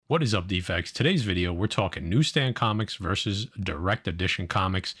What is up, defects? Today's video, we're talking newsstand comics versus direct edition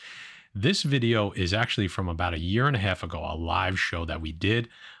comics. This video is actually from about a year and a half ago, a live show that we did.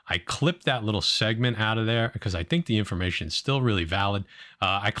 I clipped that little segment out of there because I think the information is still really valid.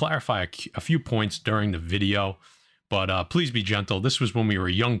 I clarify a few points during the video, but please be gentle. This was when we were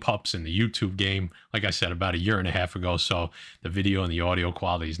young pups in the YouTube game, like I said, about a year and a half ago. So the video and the audio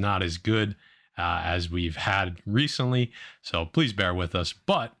quality is not as good as we've had recently. So please bear with us.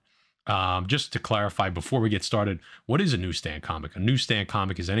 But just to clarify before we get started, what is a newsstand comic? A newsstand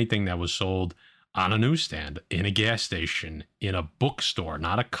comic is anything that was sold on a newsstand, in a gas station, in a bookstore,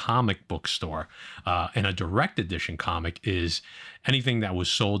 not a comic book store. And a direct edition comic is anything that was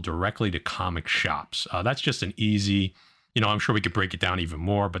sold directly to comic shops. That's just an easy, I'm sure we could break it down even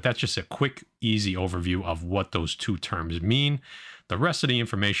more, but that's just a quick, easy overview of what those two terms mean. The rest of the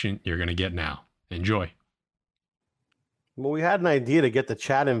information you're going to get now. Enjoy. Well, we had an idea to get the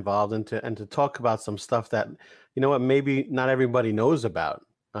chat involved and to talk about some stuff that, maybe not everybody knows about.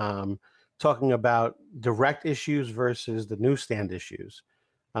 Talking about direct issues versus the newsstand issues.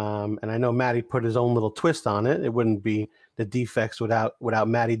 And I know Matty put his own little twist on it. It wouldn't be the defects without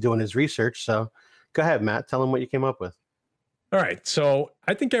Matty doing his research. So go ahead, Matt. Tell him what you came up with. All right. So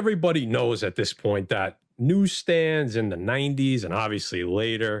I think everybody knows at this point that newsstands in the 90s and obviously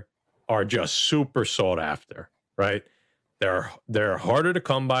later are just super sought after, right? They're harder to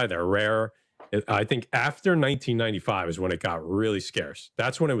come by. They're rare. I think after 1995 is when it got really scarce.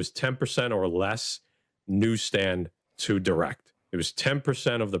 That's when it was 10% or less newsstand to direct. It was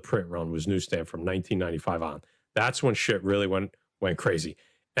 10% of the print run was newsstand from 1995 on. That's when shit really went crazy.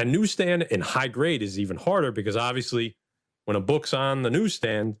 And newsstand in high grade is even harder because obviously when a book's on the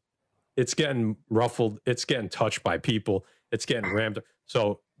newsstand, it's getting ruffled. It's getting touched by people. It's getting rammed.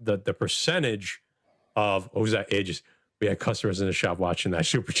 So the percentage of, what was that, ages? We had customers in the shop watching that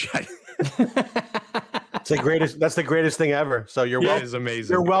super chat. It's the greatest. That's the greatest thing ever. So you're welcome. It's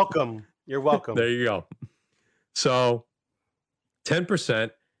amazing. You're welcome. You're welcome. There you go. So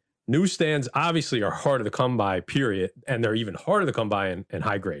 10%. Newsstands obviously are harder to come by, period. And they're even harder to come by in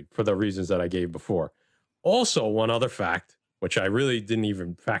high grade for the reasons that I gave before. Also, one other fact, which I really didn't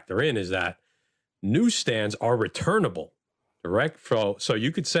even factor in, is that newsstands are returnable, direct. So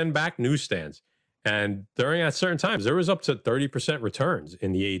you could send back newsstands. And during at certain times, there was up to 30% returns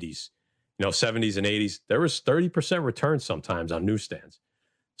in the 80s, 70s and 80s. There was 30% returns sometimes on newsstands.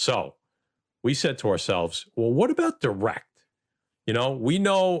 So we said to ourselves, well, what about direct? We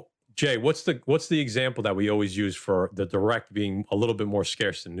know, Jay, what's the example that we always use for the direct being a little bit more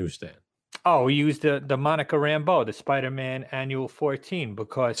scarce than newsstand? Oh, we used the Monica Rambeau, the Spider-Man Annual 14,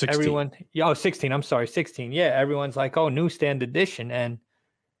 because 16. everyone, 16, I'm sorry, 16. Yeah, everyone's like, oh, newsstand edition. And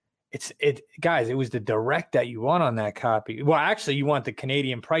guys, it was the direct that you want on that copy. Well, actually, you want the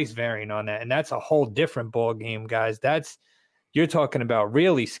Canadian price variant on that, and that's a whole different ball game, guys. You're talking about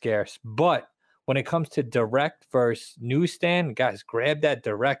really scarce. But when it comes to direct versus newsstand, guys, grab that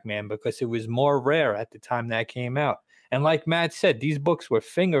direct, man, because it was more rare at the time that came out. And like Matt said, these books were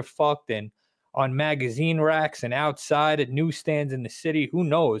finger fucked and on magazine racks and outside at newsstands in the city. Who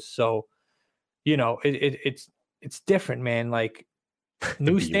knows? So, it's different, man. Like,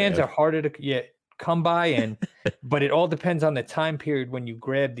 newsstands are harder to come by, but it all depends on the time period when you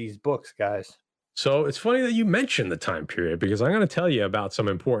grab these books, guys. So it's funny that you mentioned the time period because I'm going to tell you about some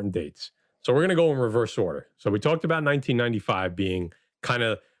important dates. So we're going to go in reverse order. So we talked about 1995 being kind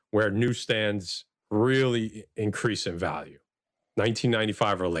of where newsstands really increase in value,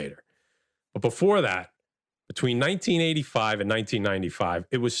 1995 or later. But before that, between 1985 and 1995,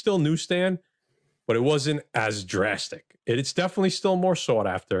 it was still newsstand, but it wasn't as drastic. It's definitely still more sought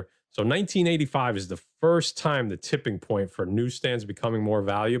after. So 1985 is the first time the tipping point for newsstands becoming more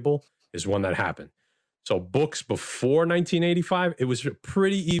valuable is when that happened. So books before 1985, it was a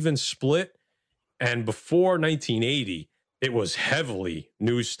pretty even split. And before 1980, it was heavily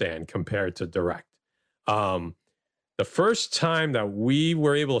newsstand compared to direct. The first time that we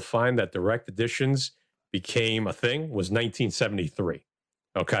were able to find that direct editions became a thing was 1973.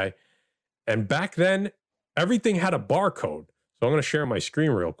 Okay. And back then, everything had a barcode. So I'm going to share my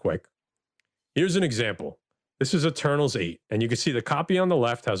screen real quick. Here's an example. This is Eternals 8. And you can see the copy on the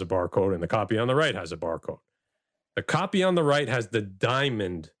left has a barcode and the copy on the right has a barcode. The copy on the right has the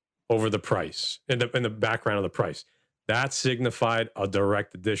diamond over the price, in the background of the price. That signified a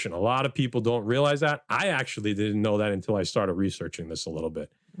direct edition. A lot of people don't realize that. I actually didn't know that until I started researching this a little bit.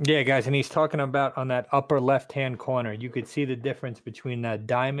 Yeah, guys, and he's talking about on that upper left-hand corner. You could see the difference between that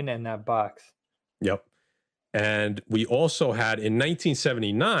diamond and that box. Yep. And we also had in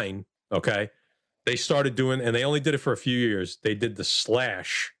 1979, okay, they started doing, and they only did it for a few years, they did the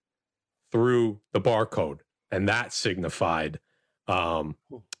slash through the barcode, and that signified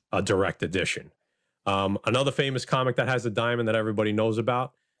a direct edition. Another famous comic that has the diamond that everybody knows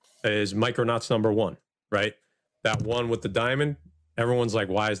about is Micronauts #1, right? That one with the diamond, everyone's like,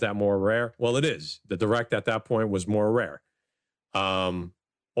 why is that more rare? Well, it is. The direct at that point was more rare.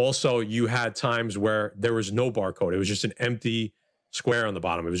 Also, you had times where there was no barcode. It was just an empty square on the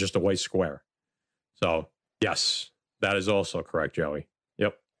bottom. It was just a white square. So, yes, that is also correct, Joey.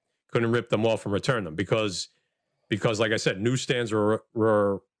 Yep. Couldn't rip them off and return them because like I said, newsstands were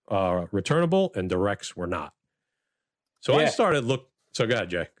returnable and directs were not. So I started So go ahead,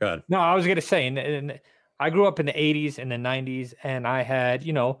 Jay. Go ahead. No, I was going to say, and I grew up in the 80s and the 90s, and I had,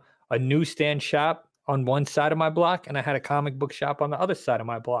 a newsstand shop on one side of my block, and I had a comic book shop on the other side of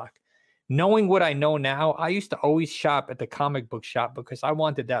my block. Knowing what I know now, I used to always shop at the comic book shop because I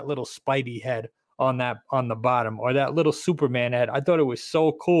wanted that little Spidey head on the bottom, or that little Superman head. I thought it was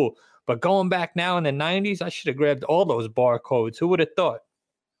so cool. But going back now in the 90s, I should have grabbed all those barcodes. Who would have thought?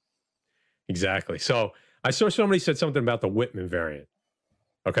 Exactly. So I saw somebody said something about the Whitman variant.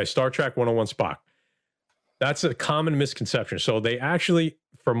 Okay, Star Trek 101 Spock. That's a common misconception. So they actually,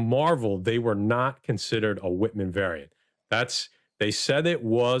 for Marvel, they were not considered a Whitman variant. They said it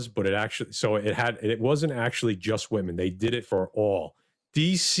was, but it wasn't actually just Whitman. They did it for all.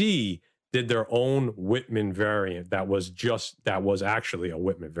 DC did their own Whitman variant that was actually a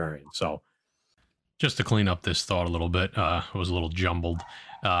Whitman variant. So just to clean up this thought a little bit, it was a little jumbled,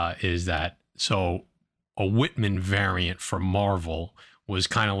 is that so a Whitman variant for Marvel was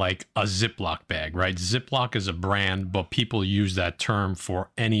kind of like a Ziploc bag, right? Ziploc is a brand, but people use that term for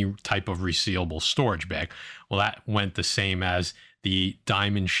any type of resealable storage bag. Well, that went the same as the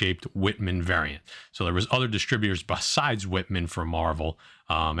diamond-shaped Whitman variant. So there was other distributors besides Whitman for Marvel.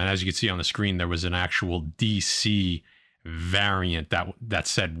 And as you can see on the screen, there was an actual DC variant that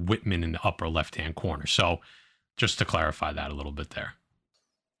said Whitman in the upper left-hand corner. So just to clarify that a little bit there.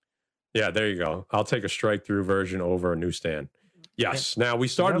 Yeah, there you go. I'll take a strike-through version over a newsstand. Yes. Now, we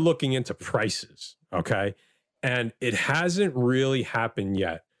started looking into prices, okay? And it hasn't really happened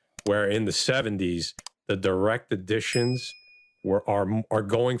yet where in the 70s, the direct editions are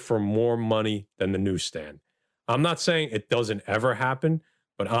going for more money than the newsstand. I'm not saying it doesn't ever happen,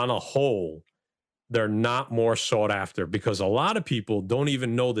 but on a whole, they're not more sought after because a lot of people don't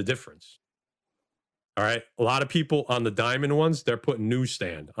even know the difference. All right? A lot of people on the diamond ones, they're putting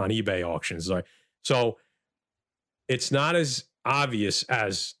newsstand on eBay auctions. So it's not as obvious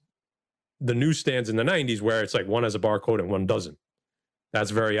as the newsstands in the 90s where it's like one has a barcode and one doesn't.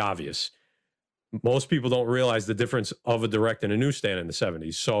 That's very obvious. Most people don't realize the difference of a direct and a newsstand in the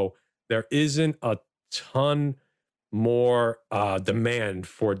 70s. So there isn't a ton more demand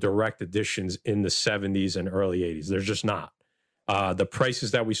for direct editions in the 70s and early 80s. There's just not. The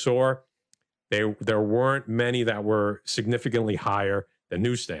prices that we saw, there weren't many that were significantly higher than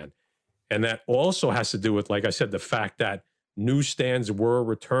newsstand. And that also has to do with, like I said, the fact that newsstands were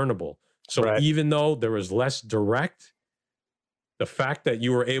returnable. So even though there was less direct, the fact that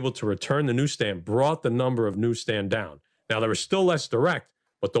you were able to return the newsstand brought the number of newsstand down. Now, there was still less direct,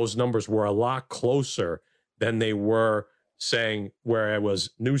 but those numbers were a lot closer than they were saying where it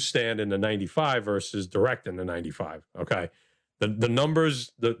was newsstand in the 95 versus direct in the 95. Okay. The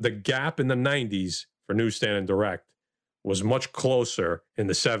numbers, the gap in the 90s for newsstand and direct was much closer in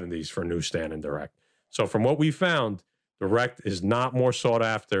the 70s for newsstand and direct. So from what we found, direct is not more sought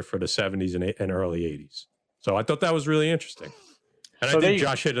after for the 70s and early 80s. So I thought that was really interesting. And I think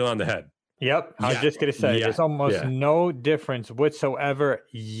Josh hit it on the head. Yep. I was just going to say, there's almost no difference whatsoever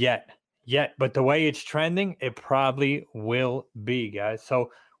yet. But the way it's trending, it probably will be, guys.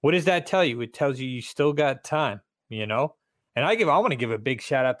 So what does that tell you? It tells you still got time, And I want to give a big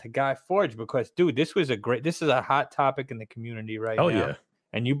shout out to Guy Forge because, dude, this is a hot topic in the community right now. Oh, yeah.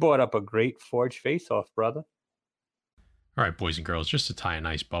 And you brought up a great Forge face-off, brother. All right, boys and girls, just to tie a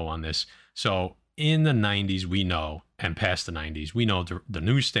nice bow on this. So in the 90s, we know, and past the 90s, we know the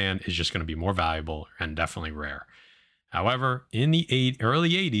newsstand is just going to be more valuable and definitely rare. However, in the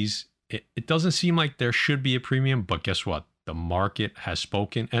early 80s, it doesn't seem like there should be a premium, but guess what? The market has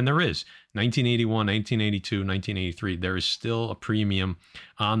spoken, and there is. 1981, 1982, 1983, there is still a premium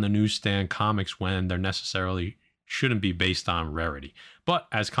on the newsstand comics when there necessarily shouldn't be based on rarity. But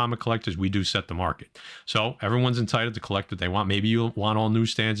as comic collectors, we do set the market. So everyone's entitled to collect what they want. Maybe you want all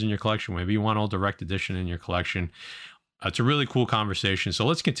newsstands in your collection. Maybe you want all direct edition in your collection. It's a really cool conversation. So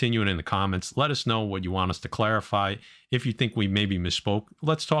let's continue it in the comments. Let us know what you want us to clarify. If you think we maybe misspoke,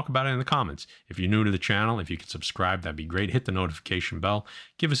 let's talk about it in the comments. If you're new to the channel, if you could subscribe, that'd be great. Hit the notification bell.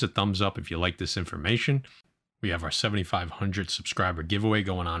 Give us a thumbs up if you like this information. We have our 7,500 subscriber giveaway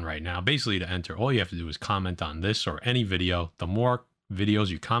going on right now. Basically, to enter, all you have to do is comment on this or any video. The more videos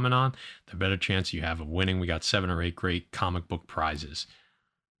you comment on, the better chance you have of winning. We got 7 or 8 great comic book prizes.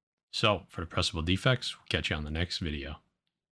 So, for the Pressable Defects, we'll catch you on the next video.